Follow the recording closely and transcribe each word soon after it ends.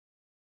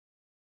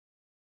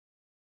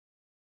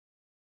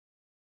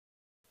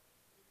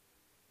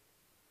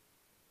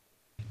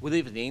Good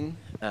evening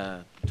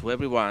to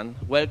everyone.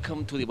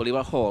 Welcome to the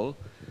Bolivar Hall.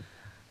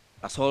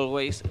 As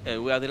always,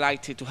 we are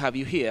delighted to have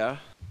you here.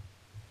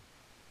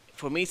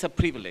 For me, it's a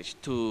privilege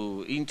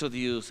to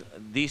introduce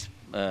this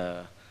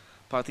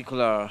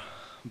particular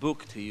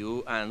book to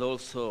you and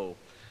also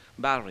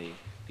Barry,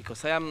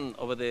 because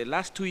over the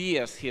last 2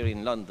 years here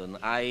in London,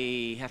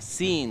 I have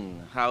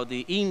seen how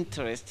the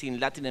interest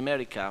in Latin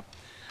America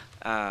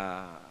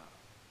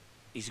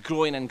is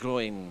growing and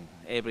growing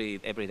every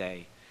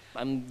day.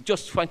 I'm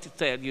just trying to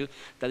tell you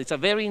that it's a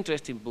very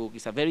interesting book.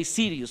 It's a very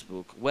serious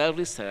book,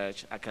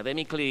 well-researched,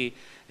 academically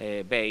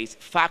based,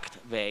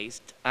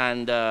 fact-based,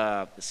 and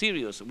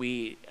serious.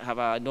 We have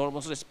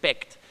enormous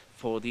respect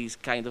for these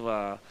kind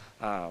of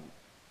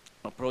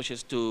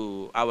approaches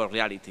to our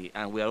reality,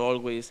 and we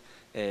always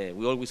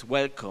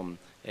welcome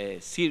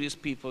serious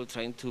people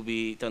trying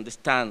to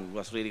understand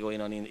what's really going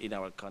on in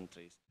our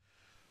countries.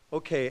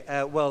 Okay,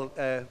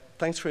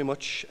 thanks very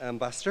much,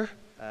 Ambassador.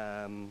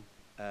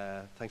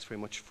 Thanks very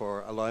much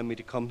for allowing me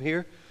to come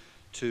here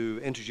to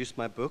introduce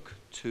my book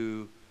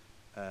to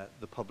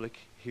the public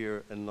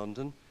here in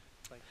London.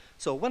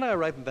 So when I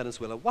arrived in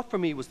Venezuela, what for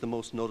me was the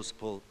most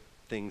noticeable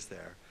things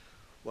there?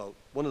 Well,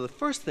 one of the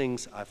first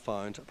things I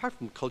found, apart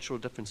from cultural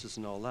differences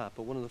and all that,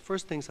 but one of the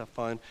first things I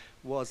found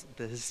was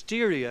the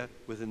hysteria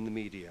within the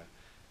media.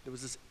 There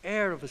was this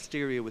air of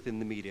hysteria within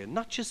the media,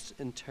 not just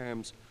in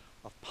terms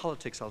of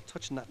politics, I'll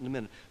touch on that in a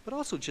minute, but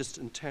also just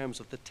in terms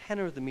of the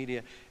tenor of the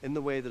media in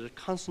the way that it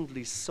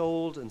constantly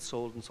sold and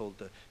sold and sold,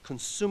 the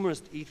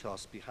consumerist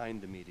ethos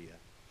behind the media.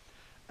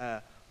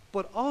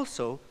 But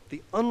also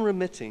the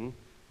unremitting,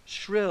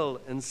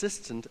 shrill,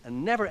 insistent,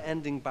 and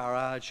never-ending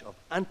barrage of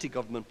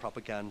anti-government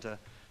propaganda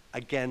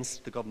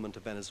against the government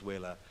of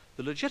Venezuela,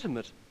 the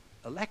legitimate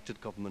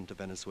elected government of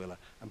Venezuela,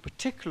 and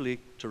particularly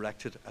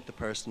directed at the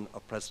person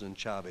of President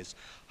Chavez.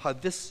 How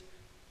this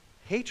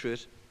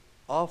hatred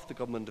of the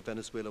government of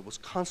Venezuela was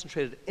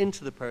concentrated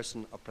into the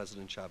person of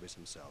President Chavez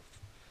himself.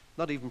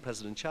 Not even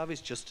President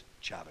Chavez, just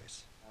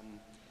Chavez.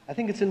 I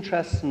think it's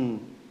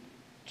interesting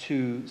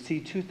to see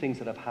two things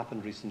that have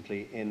happened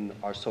recently in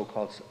our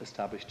so-called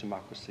established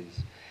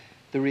democracies.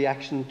 The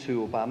reaction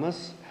to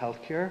Obama's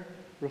healthcare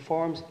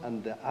reforms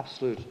and the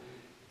absolute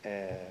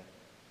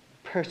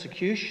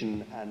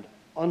persecution and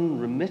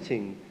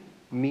unremitting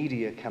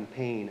media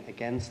campaign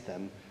against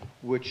them,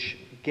 which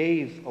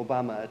gave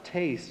Obama a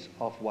taste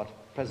of what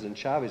President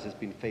Chavez has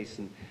been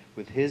facing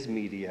with his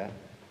media,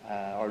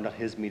 or not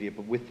his media,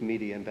 but with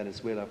media in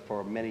Venezuela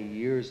for many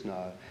years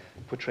now,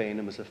 portraying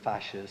him as a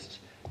fascist.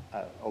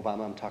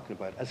 Obama, I'm talking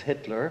about, as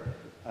Hitler.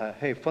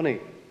 Hey, funny,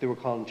 they were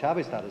calling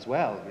Chavez that as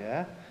well,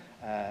 yeah?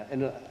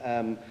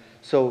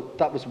 So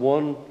that was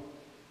one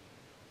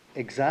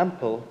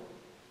example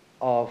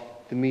of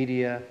the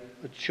media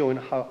showing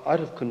how out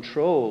of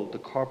control the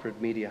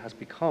corporate media has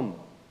become.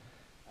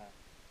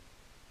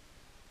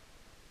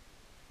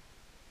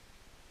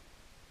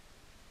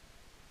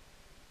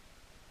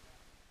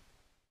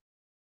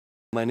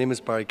 My name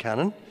is Barry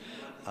Cannon.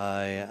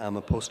 I am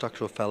a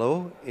postdoctoral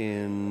fellow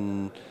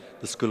in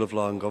the School of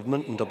Law and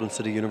Government in Dublin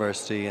City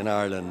University in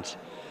Ireland.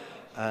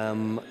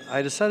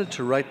 I decided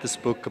to write this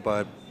book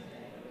about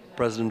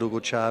President Hugo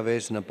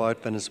Chavez and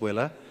about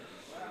Venezuela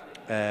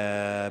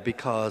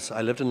because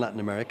I lived in Latin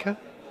America,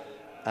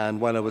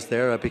 and while I was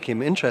there I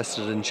became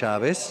interested in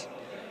Chavez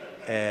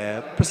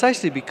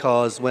precisely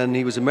because when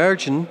he was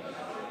emerging,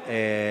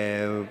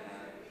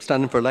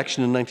 standing for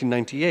election in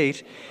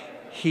 1998,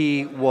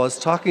 he was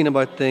talking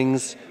about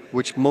things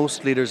which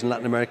most leaders in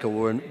Latin America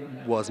were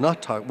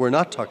not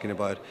talking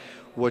about,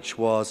 which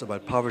was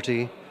about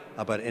poverty,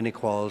 about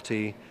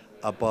inequality,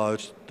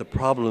 about the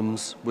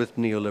problems with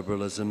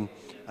neoliberalism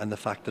and the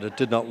fact that it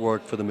did not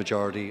work for the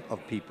majority of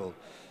people.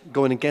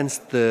 Going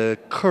against the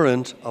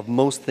current of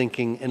most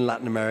thinking in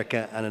Latin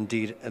America and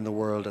indeed in the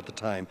world at the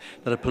time,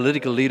 that a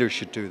political leader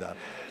should do that.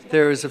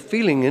 There is a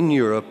feeling in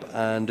Europe,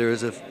 and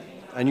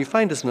you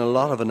find this in a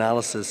lot of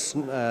analysis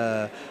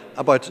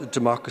about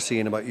democracy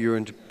and about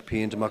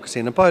European democracy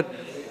and about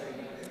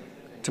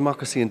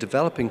democracy in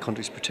developing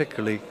countries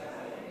particularly,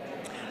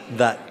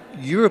 that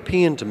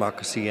European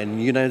democracy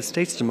and United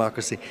States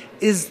democracy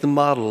is the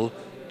model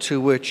to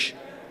which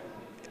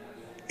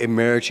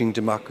emerging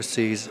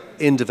democracies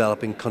in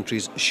developing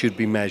countries should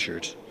be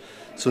measured.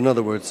 So in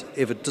other words,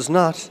 if it does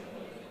not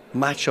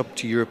match up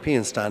to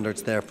European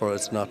standards, therefore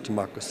it's not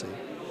democracy.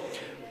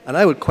 And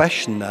I would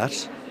question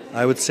that.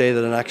 I would say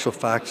that in actual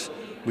fact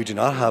we do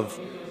not have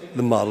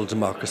the model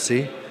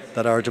democracy,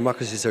 that our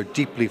democracies are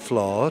deeply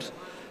flawed,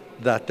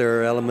 that there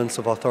are elements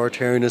of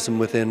authoritarianism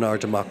within our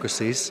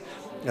democracies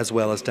as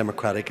well as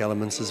democratic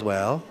elements as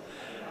well,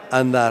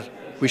 and that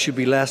we should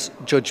be less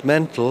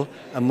judgmental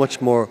and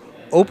much more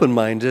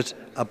open-minded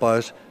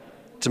about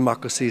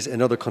democracies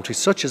in other countries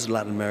such as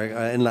Latin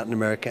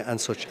America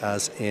and such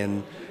as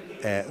in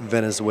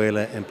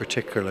Venezuela in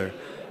particular.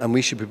 And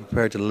we should be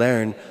prepared to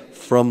learn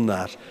from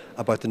that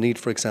about the need,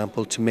 for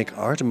example, to make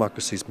our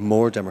democracies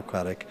more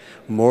democratic,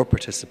 more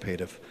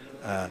participative.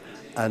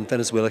 And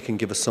Venezuela can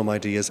give us some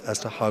ideas as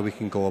to how we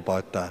can go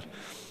about that.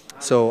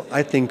 So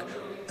I think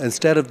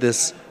instead of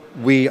this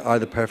we are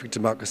the perfect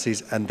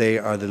democracies and they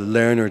are the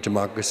learner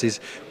democracies.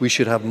 We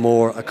should have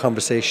more a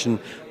conversation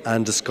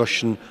and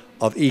discussion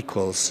of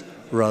equals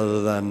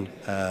rather than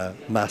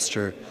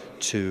master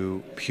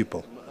to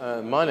pupil.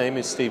 My name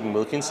is Stephen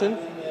Wilkinson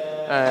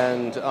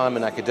and I'm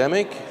an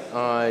academic.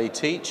 I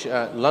teach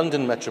at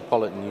London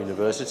Metropolitan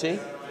University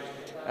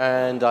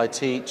and I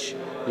teach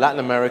Latin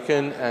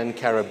American and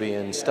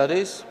Caribbean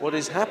studies. What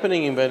is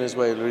happening in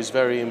Venezuela is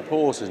very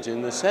important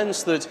in the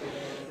sense that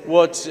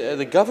what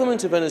the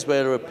government of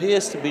Venezuela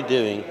appears to be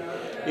doing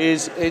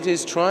is it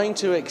is trying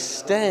to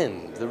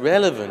extend the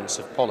relevance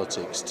of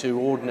politics to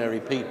ordinary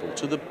people,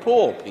 to the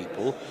poor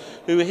people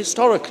who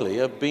historically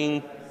have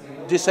been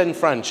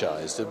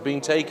disenfranchised, have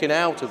been taken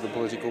out of the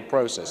political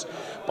process,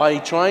 by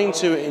trying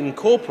to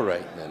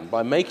incorporate them,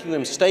 by making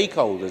them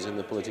stakeholders in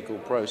the political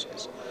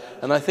process.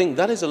 And I think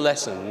that is a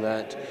lesson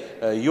that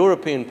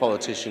European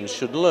politicians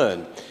should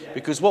learn,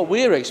 because what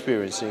we're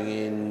experiencing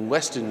in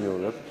Western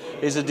Europe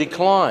is a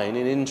decline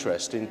in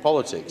interest in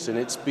politics, and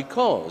it's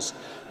because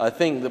I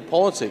think that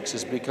politics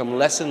has become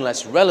less and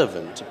less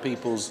relevant to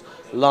people's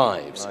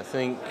lives. I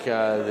think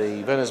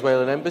the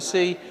Venezuelan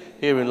embassy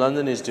here in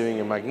London is doing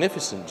a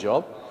magnificent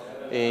job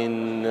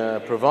in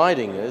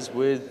providing us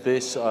with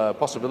this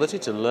possibility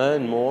to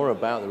learn more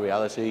about the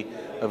reality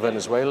of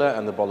Venezuela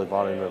and the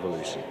Bolivarian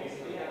Revolution.